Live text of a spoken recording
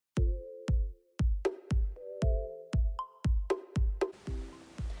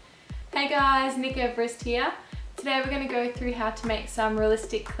Hey guys, Nick Everest here. Today we're going to go through how to make some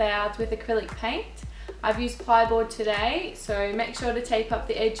realistic clouds with acrylic paint. I've used plyboard today, so make sure to tape up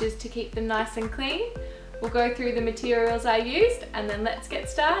the edges to keep them nice and clean. We'll go through the materials I used and then let's get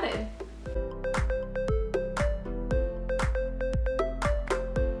started.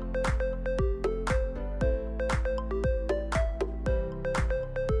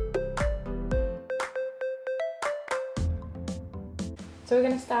 So we're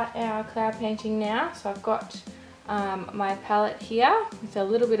going to start our cloud painting now. So I've got my palette here with a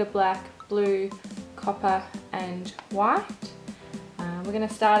little bit of black, blue, copper and white. We're going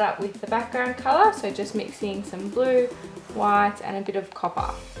to start up with the background colour, so just mixing some blue, white and a bit of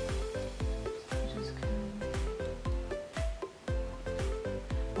copper.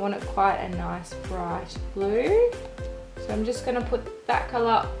 I want it quite a nice bright blue. So I'm just going to put that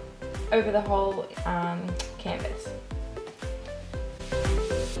colour over the whole canvas.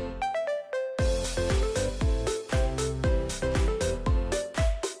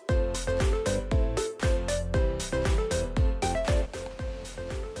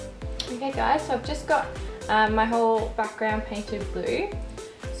 Okay guys, so I've just got my whole background painted blue.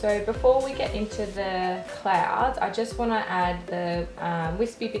 So before we get into the clouds, I just want to add the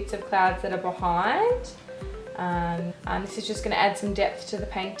wispy bits of clouds that are behind. This is just going to add some depth to the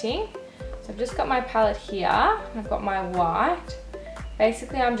painting. So I've just got my palette here, and I've got my white.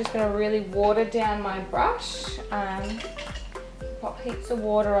 Basically I'm just going to really water down my brush, pop heaps of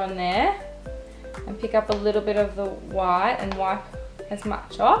water on there and pick up a little bit of the white and wipe as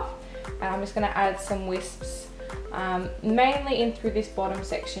much off. And I'm just going to add some wisps, mainly in through this bottom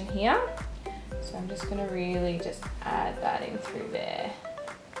section here. So I'm just going to really just add that in through there.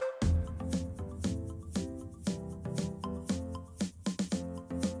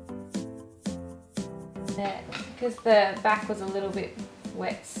 There, because the back was a little bit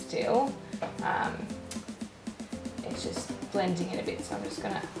wet still, it's just blending in a bit, so I'm just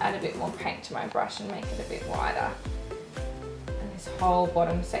going to add a bit more paint to my brush and make it a bit wider. This whole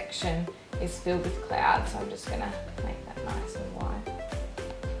bottom section is filled with clouds, so I'm just going to make that nice and wide.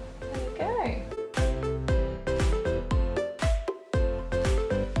 There we go.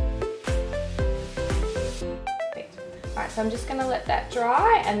 Alright, so I'm just going to let that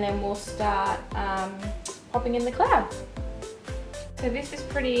dry and then we'll start popping in the clouds. So this is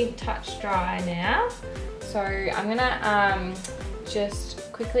pretty touch dry now, so I'm going to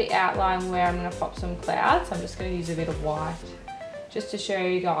just quickly outline where I'm going to pop some clouds. I'm just going to use a bit of white, just to show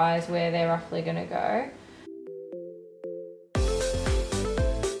you guys where they're roughly going to go.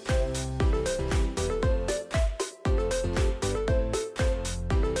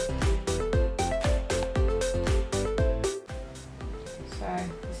 So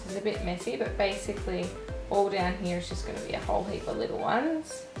this is a bit messy, but basically all down here is just going to be a whole heap of little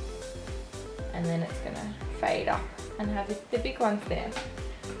ones, and then it's going to fade up and have the big ones there.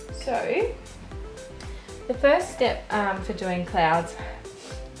 So the first step for doing clouds,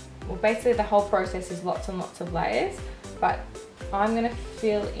 well basically the whole process is lots and lots of layers, but I'm going to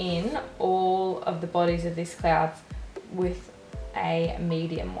fill in all of the bodies of these clouds with a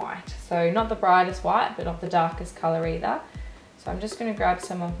medium white. So not the brightest white, but not the darkest colour either. So I'm just going to grab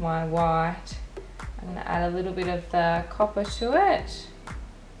some of my white, I'm going to add a little bit of the copper to it,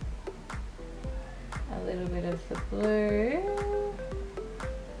 a little bit of the blue,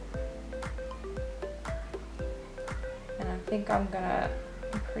 I think I'm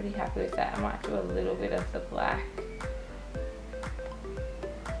pretty happy with that. I might do a little bit of the black,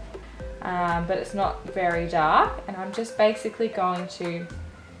 but it's not very dark, and I'm just basically going to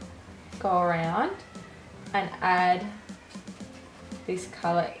go around and add this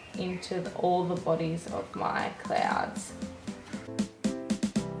colour into all the bodies of my clouds.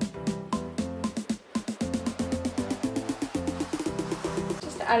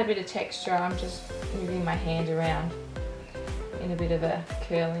 Just to add a bit of texture, I'm just moving my hand around in a bit of a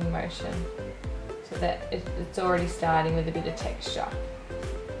curling motion so that it's already starting with a bit of texture.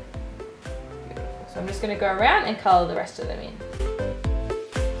 Beautiful. So I'm just going to go around and colour the rest of them in.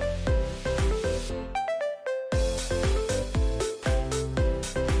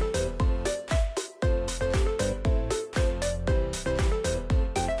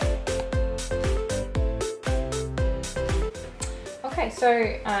 Okay, so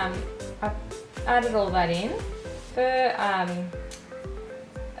I've added all that in.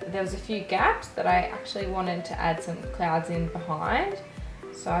 There was a few gaps that I actually wanted to add some clouds in behind,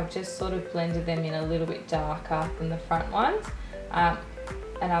 so I've just sort of blended them in a little bit darker than the front ones, and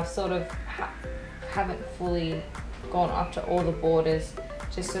I've sort of haven't fully gone up to all the borders,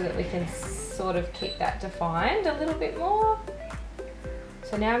 just so that we can sort of keep that defined a little bit more.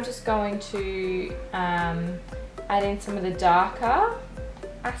 So now I'm just going to add in some of the darker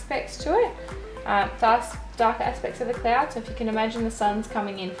aspects to it. Darker aspects of the cloud. So if you can imagine the sun's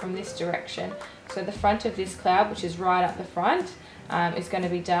coming in from this direction. So the front of this cloud, which is right up the front, is going to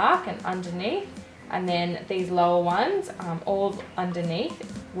be dark, and underneath. And then these lower ones, all underneath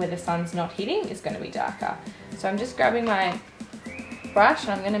where the sun's not hitting, is going to be darker. So I'm just grabbing my brush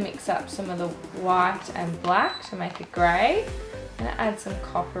and I'm going to mix up some of the white and black to make a grey. I'm going to add some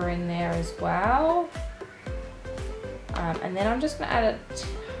copper in there as well. And then I'm just going to add a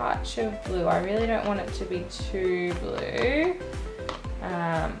touch of blue. I really don't want it to be too blue.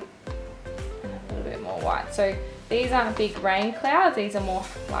 And a little bit more white. So these aren't big rain clouds, these are more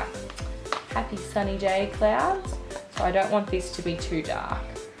like happy sunny day clouds. So I don't want this to be too dark.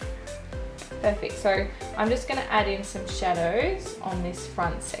 Perfect, so I'm just going to add in some shadows on this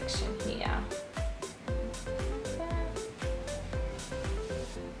front section here.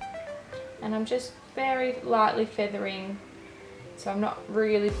 And I'm just very lightly feathering, so I'm not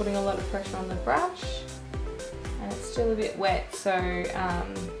really putting a lot of pressure on the brush. And it's still a bit wet, so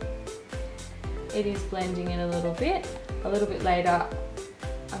it is blending in a little bit. A little bit later,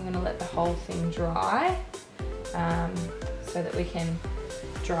 I'm going to let the whole thing dry so that we can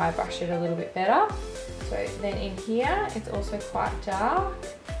dry brush it a little bit better. So then in here, it's also quite dark.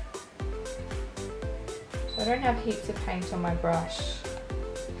 So I don't have heaps of paint on my brush.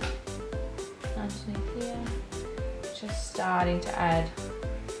 Underneath here, just starting to add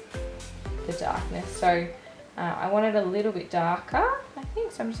the darkness. So I want it a little bit darker, I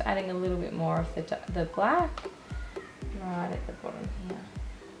think, so I'm just adding a little bit more of the black right at the bottom here.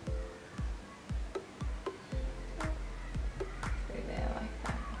 Through there like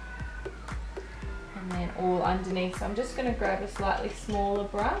that. And then all underneath, so I'm just going to grab a slightly smaller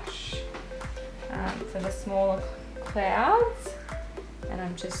brush for the smaller clouds, and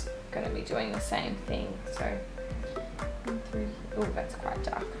I'm just going to be doing the same thing. So oh, that's quite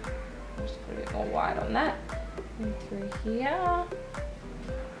dark. I'll just put a bit more white on that. And through here.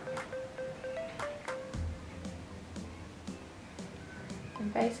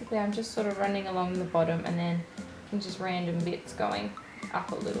 And basically I'm just sort of running along the bottom, and then just random bits going up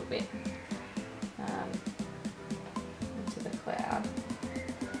a little bit into the cloud.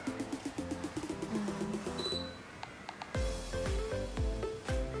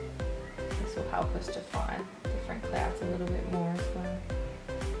 This will help us define different clouds a little bit more as well.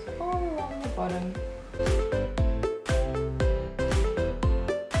 So all along the bottom.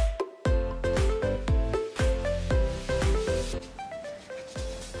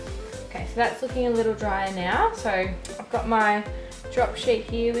 Okay, so that's looking a little drier now. So I've got my drop sheet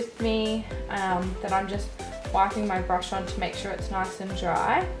here with me that I'm just wiping my brush on to make sure it's nice and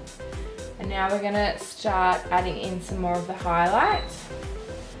dry. And now we're going to start adding in some more of the highlights.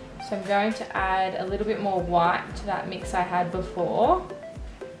 So I'm going to add a little bit more white to that mix I had before.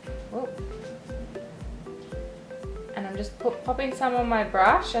 Whoa. And I'm just popping some on my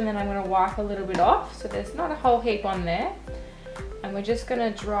brush, and then I'm going to wipe a little bit off, so there's not a whole heap on there. And we're just going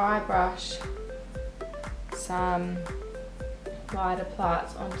to dry brush some lighter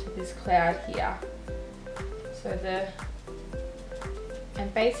parts onto this cloud here. So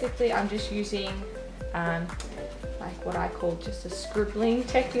and basically I'm just using like what I call just a scribbling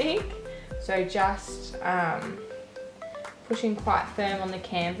technique. So just pushing quite firm on the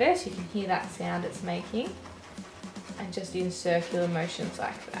canvas, you can hear that sound it's making, and just in circular motions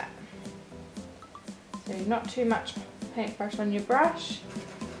like that. So not too much paintbrush on your brush,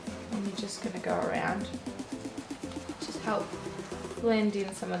 and you're just going to go around, just help blend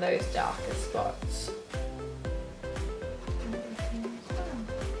in some of those darker spots.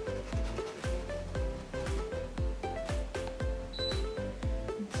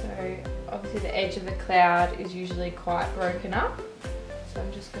 So obviously the edge of the cloud is usually quite broken up, so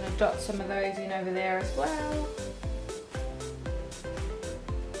I'm just going to dot some of those in over there as well.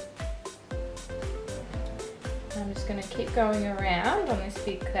 I'm just going to keep going around on this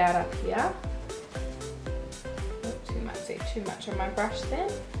big cloud up here. Not too much, see too much on my brush then.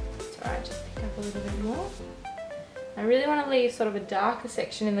 It's alright, just pick up a little bit more. I really want to leave sort of a darker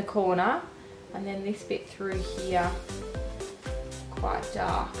section in the corner, and then this bit through here quite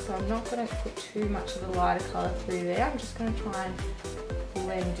dark. So I'm not going to put too much of the lighter colour through there. I'm just going to try and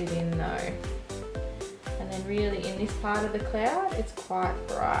blend it in though. And then really in this part of the cloud, it's quite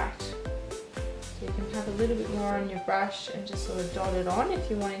bright. So you can have a little bit more on your brush and just sort of dot it on if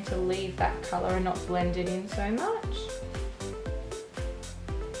you're wanting to leave that colour and not blend it in so much.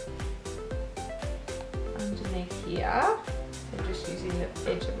 Underneath here, I'm just using the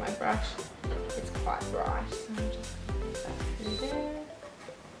edge of my brush, it's quite bright. So I'm just putting that through there.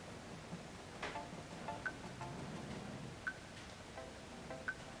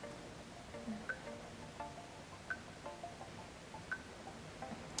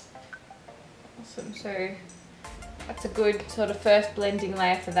 Awesome, so that's a good sort of first blending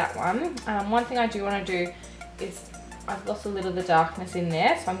layer for that one. One thing I do want to do is I've lost a little of the darkness in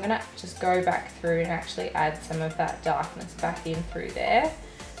there, so I'm going to just go back through and actually add some of that darkness back in through there.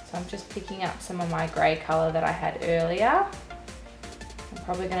 So I'm just picking up some of my grey colour that I had earlier. I'm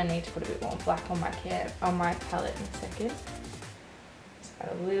probably going to need to put a bit more black on my palette in a second. Just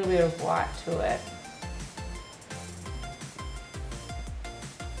add a little bit of white to it.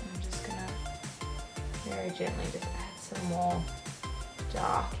 I'm just going to very gently just add some more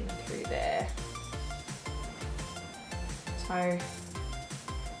dark in through there. So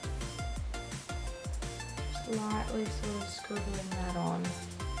just lightly sort of scribbling that on.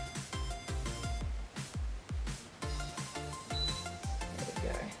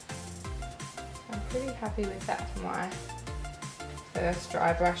 Pretty happy with that for my first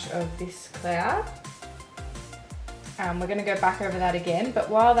dry brush of this cloud. We're going to go back over that again, but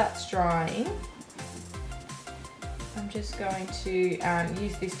while that's drying, I'm just going to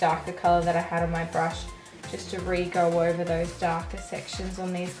use this darker colour that I had on my brush just to re-go over those darker sections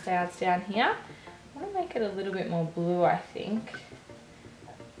on these clouds down here. I want to make it a little bit more blue, I think.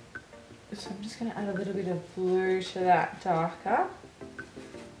 So I'm just going to add a little bit of blue to that darker.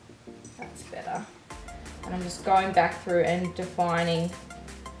 That's better. And I'm just going back through and defining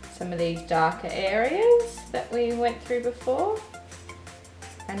some of these darker areas that we went through before,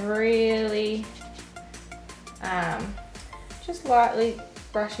 and really just lightly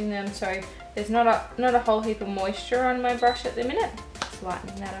brushing them so there's not a whole heap of moisture on my brush at the minute. Just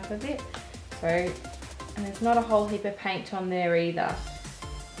lightening that up a bit. So, and there's not a whole heap of paint on there either.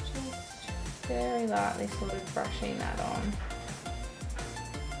 Just very lightly sort of brushing that on.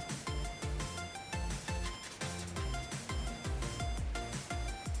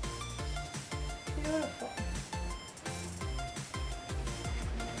 Beautiful.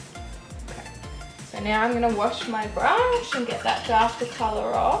 Okay, so now I'm going to wash my brush and get that darker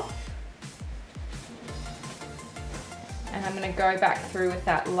colour off. And I'm going to go back through with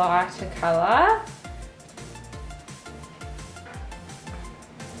that lighter colour.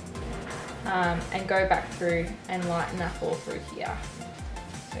 And go back through and lighten up all through here.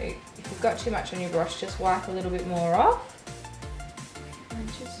 So if you've got too much on your brush, just wipe a little bit more off. I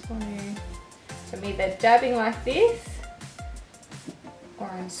just want to, so I'm either dabbing like this or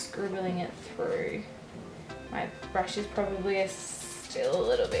I'm scribbling it through. My brush is probably still a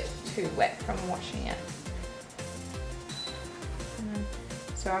little bit too wet from washing it.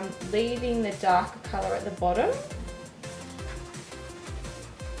 So I'm leaving the darker colour at the bottom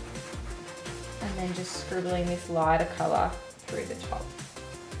and then just scribbling this lighter colour through the top.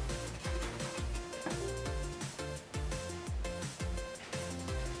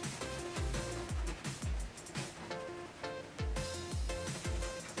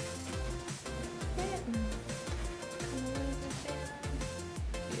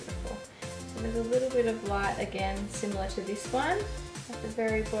 Beautiful. So there's a little bit of light again, similar to this one. At the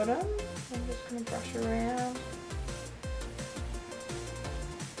very bottom, I'm just going to brush around.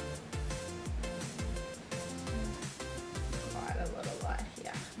 Quite a lot of light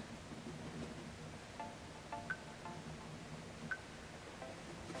here.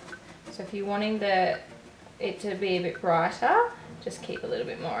 So if you're wanting it to be a bit brighter, just keep a little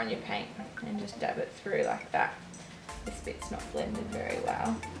bit more on your paint and just dab it through like that. This bit's not blended very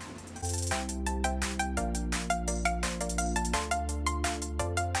well.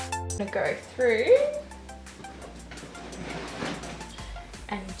 Go through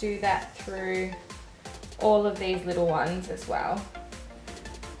and do that through all of these little ones as well.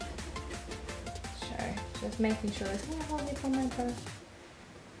 So just making sure there's no whole heap on my brush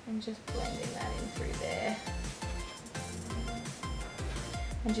and just blending that in through there.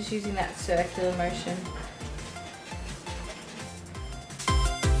 And just using that circular motion.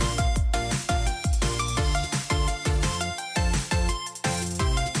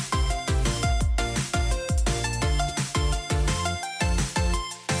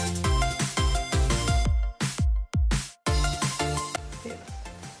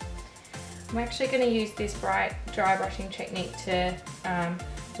 I'm actually going to use this dry brushing technique to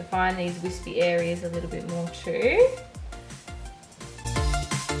define these wispy areas a little bit more too.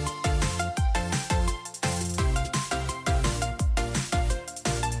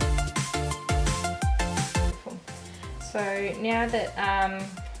 So now that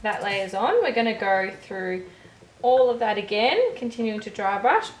that layer's on, we're going to go through all of that again, continuing to dry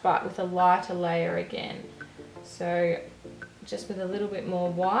brush, but with a lighter layer again. So just with a little bit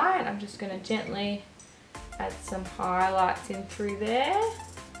more white, I'm just going to gently add some highlights in through there.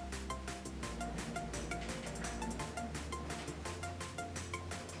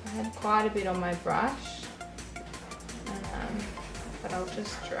 I had quite a bit on my brush, but I'll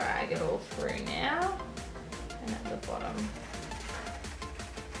just drag it all through now and at the bottom.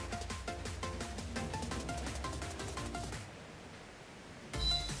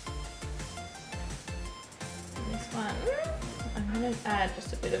 And this one, I'm going to add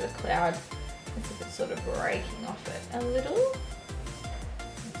just a bit of a cloud. It's a bit sort of breaking off it a little.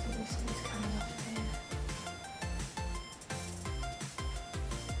 So this one's coming off there.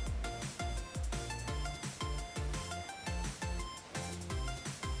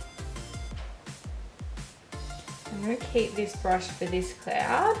 I'm going to keep this brush for this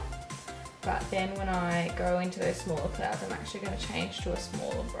cloud, but then when I go into those smaller clouds, I'm actually going to change to a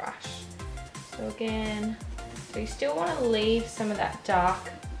smaller brush. So again, so you still want to leave some of that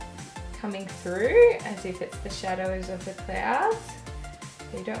dark coming through as if it's the shadows of the clouds.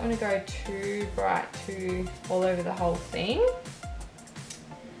 So you don't want to go too bright, too all over the whole thing.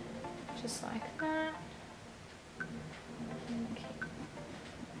 Just like that.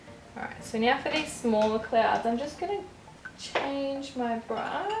 Alright, so now for these smaller clouds, I'm just going to change my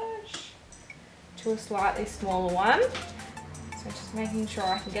brush to a slightly smaller one. So just making sure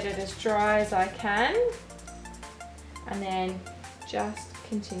I can get it as dry as I can. And then just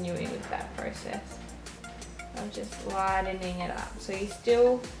continuing with that process of just lightening it up. So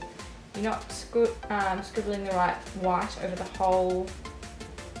you're not scribbling the right white over the whole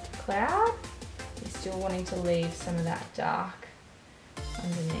cloud. You're still wanting to leave some of that dark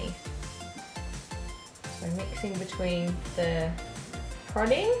underneath. So mixing between the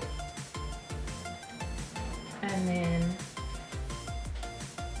prodding and then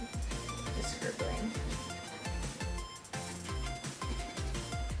the scribbling.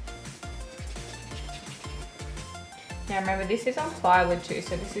 Now remember, this is on plywood too,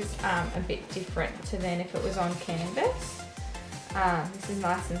 so this is a bit different to then if it was on canvas. This is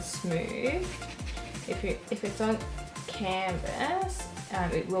nice and smooth. If it's on canvas,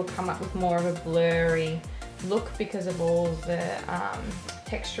 it will come up with more of a blurry look because of all the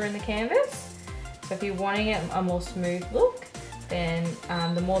texture in the canvas. So if you're wanting it a more smooth look, then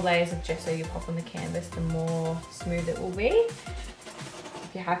the more layers of gesso you pop on the canvas, the more smooth it will be. If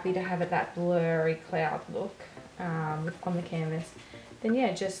you're happy to have it that blurry cloud look on the canvas, then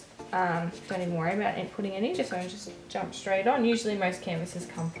yeah, just don't even worry about putting any gesso and just jump straight on. Usually most canvases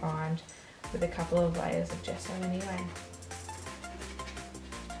come primed with a couple of layers of gesso anyway.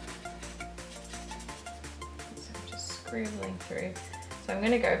 Scribbling through. So I'm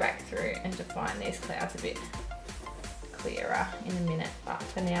going to go back through and define these clouds a bit clearer in a minute, but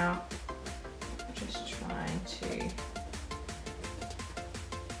for now I'm just trying to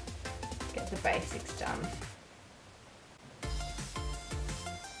get the basics done.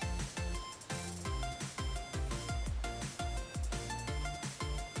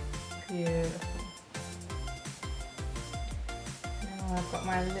 Beautiful. Now I've got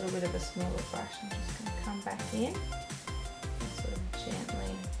my little bit of a smaller brush, I'm just going to come back in. Sort of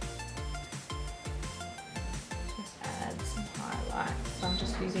gently just add some highlights. So I'm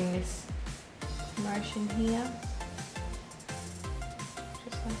just using this motion here,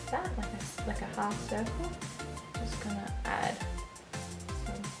 just like that, like a half circle. Just gonna add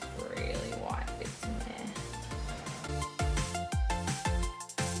some really white bits in there.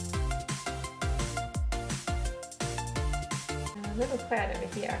 And a little cloud over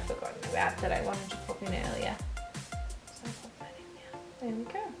here I've forgotten about that I wanted to pop in earlier. There we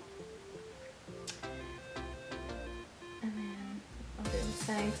go. And then I'll do the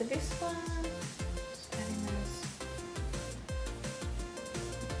same for this one. Just adding those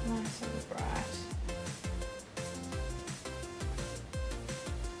nice and bright.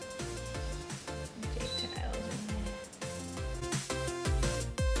 Details in there.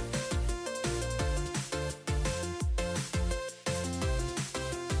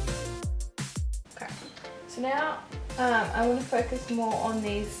 Okay, so now I want to focus more on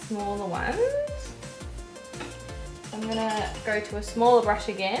these smaller ones. I'm going to go to a smaller brush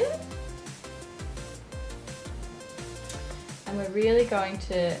again. And we're really going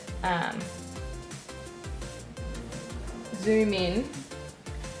to zoom in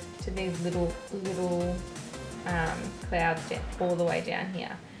to these little clouds all the way down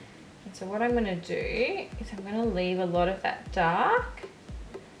here. And so what I'm going to do is I'm going to leave a lot of that dark.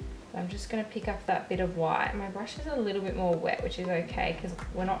 I'm just going to pick up that bit of white. My brush is a little bit more wet, which is okay because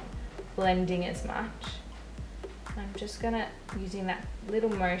we're not blending as much. I'm just going to, using that little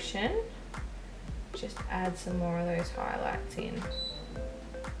motion, just add some more of those highlights in.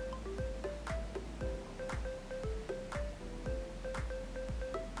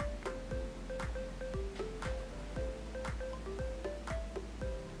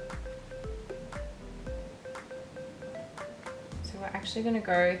 we're actually going to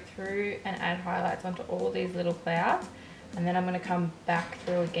go through and add highlights onto all these little clouds, and then I'm going to come back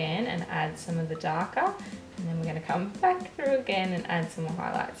through again and add some of the darker, and then we're going to come back through again and add some more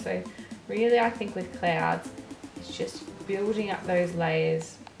highlights. So really, I think with clouds, it's just building up those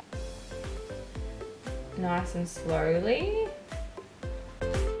layers nice and slowly.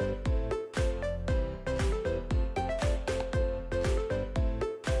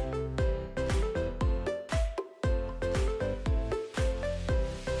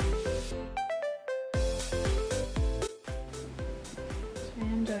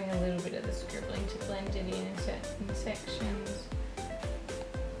 I'm doing a little bit of the scribbling to blend it in certain sections.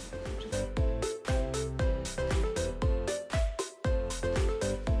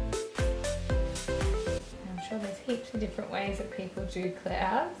 I'm sure there's heaps of different ways that people do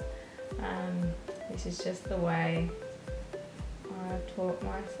clouds. This is just the way I've taught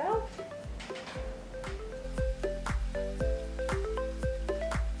myself.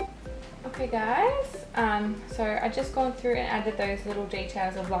 Okay guys, so I just gone through and added those little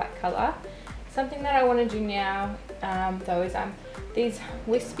details of light colour. Something that I want to do now though is these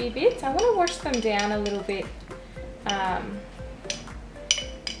wispy bits, I want to wash them down a little bit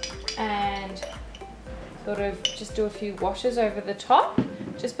and sort of just do a few washes over the top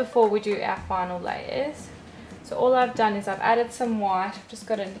just before we do our final layers. So all I've done is I've added some white. I've just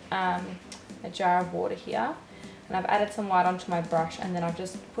got a jar of water here, and I've added some white onto my brush, and then I've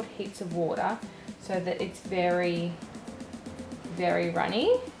just put heaps of water so that it's very, very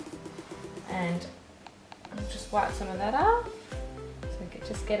runny. And I'll just wipe some of that off. So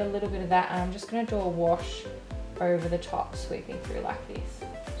just get a little bit of that, and I'm just going to do a wash over the top, sweeping through like this.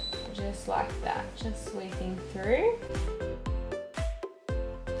 Just like that, just sweeping through.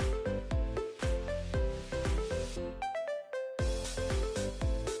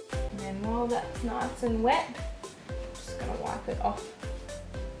 And then while that's nice and wet, I'm just going to wipe it off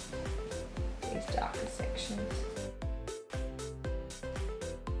these darker sections.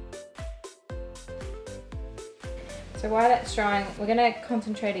 So while that's drying, we're going to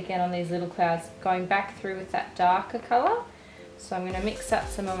concentrate again on these little clouds, going back through with that darker colour. So I'm going to mix up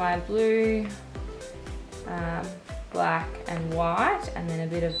some of my blue, black and white, and then a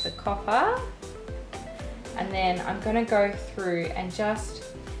bit of the copper. And then I'm going to go through and just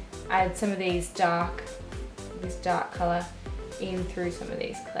add some of these this dark colour in through some of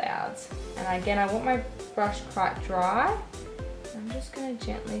these clouds. And again, I want my brush quite dry. I'm just going to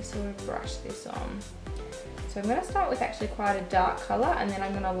gently sort of brush this on. So I'm going to start with actually quite a dark colour, and then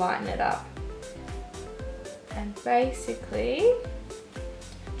I'm going to lighten it up. And basically,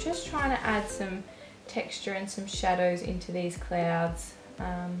 just trying to add some texture and some shadows into these clouds,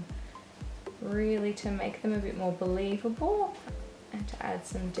 really to make them a bit more believable and to add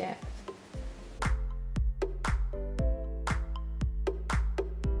some depth. I'm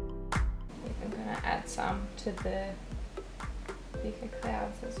going to add some to the bigger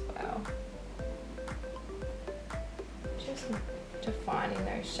clouds as well. Just defining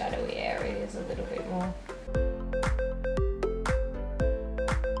those shadowy areas a little bit more.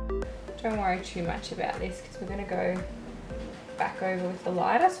 Don't worry too much about this because we're going to go back over with the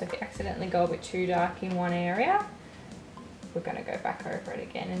lighter, so if you accidentally go a bit too dark in one area, we're going to go back over it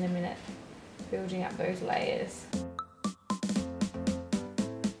again in a minute, building up those layers.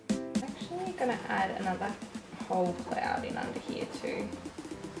 I'm actually going to add another whole cloud in under here too.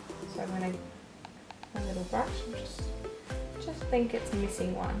 So I'm going to, my little brush, just think it's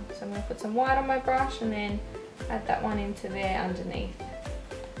missing one. So I'm going to put some white on my brush and then add that one into there underneath.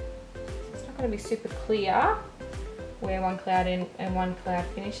 It's not going to be super clear where one cloud in and one cloud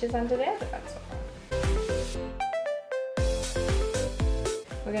finishes under there, but that's alright.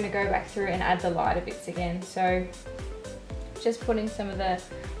 We're going to go back through and add the lighter bits again. So just putting some of the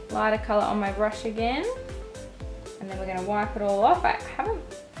lighter colour on my brush again, and then we're going to wipe it all off. I haven't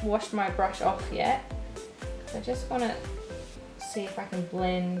washed my brush off yet, so I just want to see if I can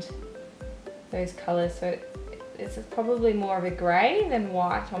blend those colours. So it's probably more of a grey than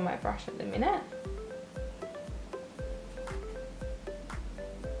white on my brush at the minute.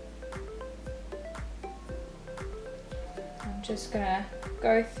 I'm just gonna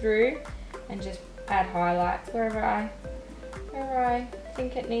go through and just add highlights wherever I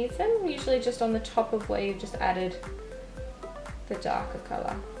think it needs them, usually just on the top of where you've just added the darker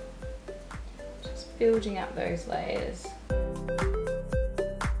colour. Just building up those layers.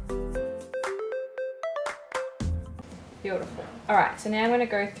 Beautiful. Alright, so now I'm going to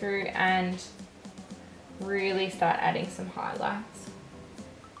go through and really start adding some highlights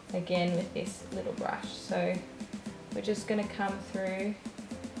again with this little brush. So we're just going to come through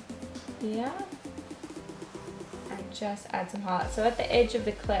here and just add some highlights. So at the edge of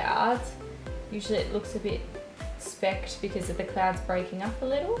the clouds, usually it looks a bit specked because of the clouds breaking up a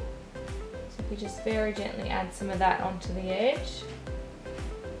little. So if we just very gently add some of that onto the edge,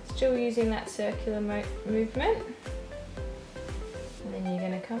 still using that circular movement. And then you're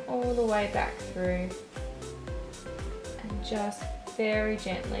going to come all the way back through and just very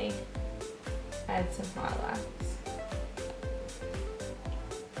gently add some highlights.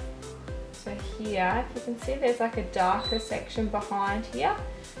 So here, if you can see, there's like a darker section behind here.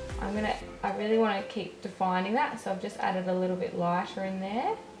 I really want to keep defining that, so I've just added a little bit lighter in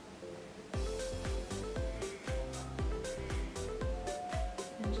there.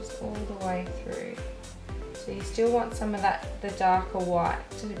 And just all the way through. So you still want some of that, the darker white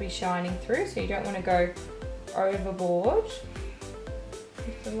to be shining through, so you don't want to go overboard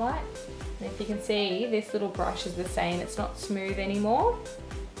with the light. And if you can see, this little brush is the same, it's not smooth anymore.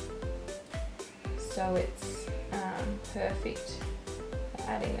 So it's perfect for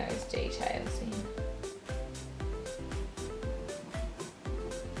adding those details in.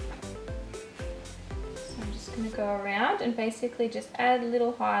 So I'm just going to go around and basically just add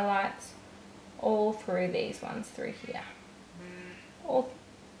little highlights all through these ones through here.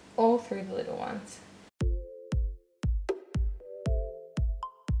 All through the little ones.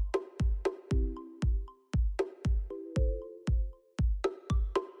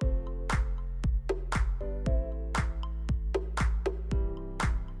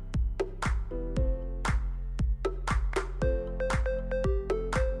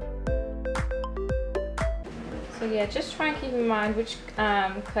 So yeah, just try and keep in mind which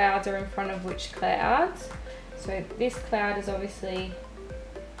clouds are in front of which clouds. So this cloud is obviously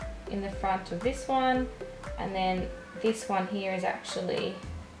in the front of this one, and then this one here is actually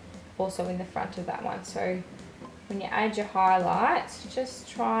also in the front of that one. So when you add your highlights, just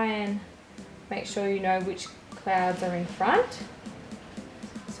try and make sure you know which clouds are in front,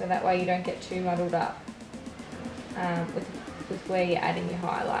 so that way you don't get too muddled up with where you're adding your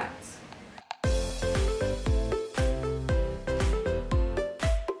highlights.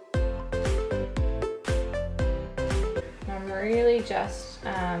 Really just,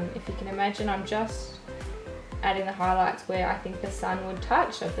 if you can imagine, I'm just adding the highlights where I think the sun would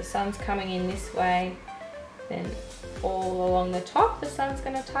touch. So if the sun's coming in this way, then all along the top the sun's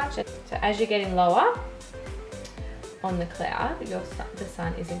going to touch it. So as you're getting lower on the cloud, the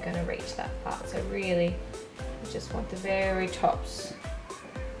sun isn't going to reach that part. So really you just want the very tops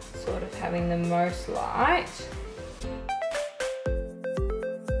sort of having the most light.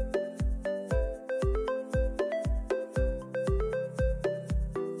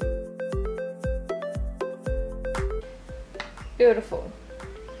 Beautiful.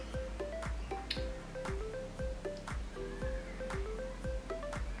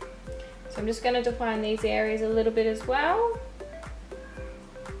 So I'm just going to define these areas a little bit as well.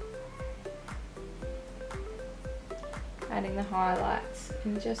 Adding the highlights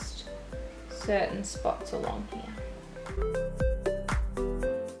in just certain spots along here.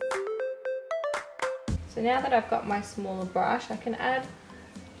 So now that I've got my smaller brush, I can add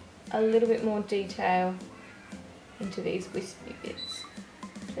a little bit more detail into these wispy bits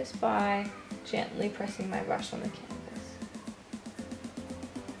just by gently pressing my brush on the canvas.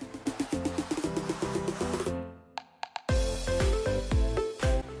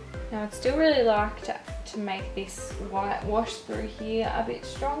 Now I'd still really like to make this white wash through here a bit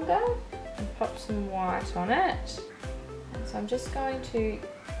stronger and pop some white on it. And so I'm just going to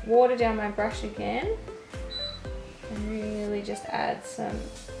water down my brush again and really just add some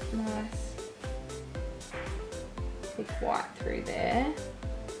nice thick white through there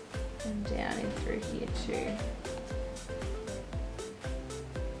and down in through here too.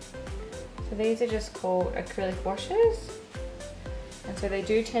 So these are just called acrylic washes, and so they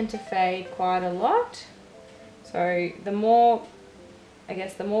do tend to fade quite a lot. So the more, I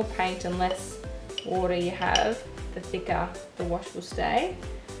guess, the more paint and less water you have, the thicker the wash will stay.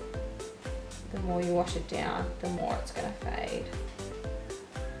 The more you wash it down, the more it's going to fade.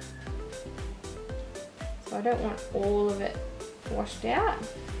 So I don't want all of it washed out,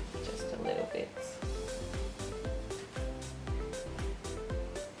 just a little bit.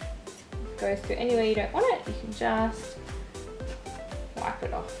 If it goes through anywhere you don't want it, you can just wipe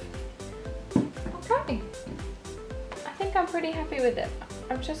it off. Okay, I think I'm pretty happy with it.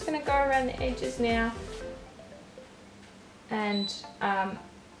 I'm just going to go around the edges now and add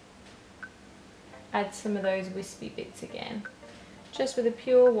some of those wispy bits again, just with a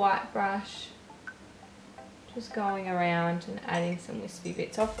pure white brush. Just going around and adding some wispy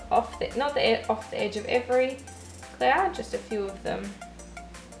bits off the edge of every cloud, just a few of them.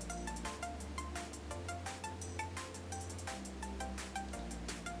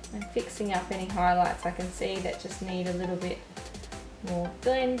 and fixing up any highlights I can see that just need a little bit more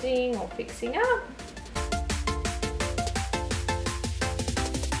blending or fixing up.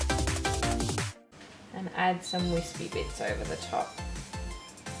 And add some wispy bits over the top.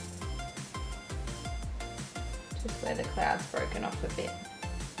 Just where the cloud's broken off a bit.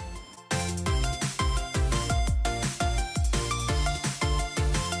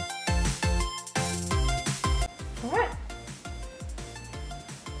 Alright.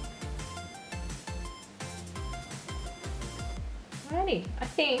 Alrighty, I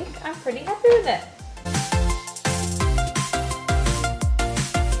think I'm pretty happy with it.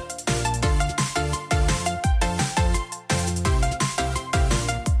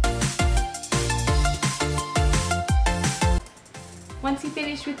 Once you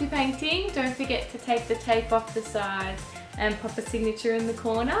finish with your painting, don't forget to take the tape off the sides and pop a signature in the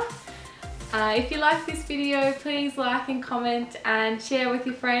corner. If you like this video, please like and comment and share with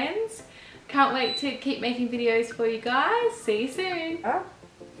your friends. Can't wait to keep making videos for you guys. See you soon. Oh,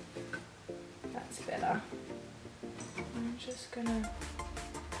 that's better. I'm just gonna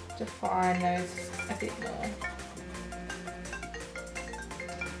define those a bit more.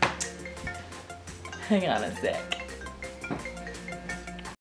 Hang on a sec.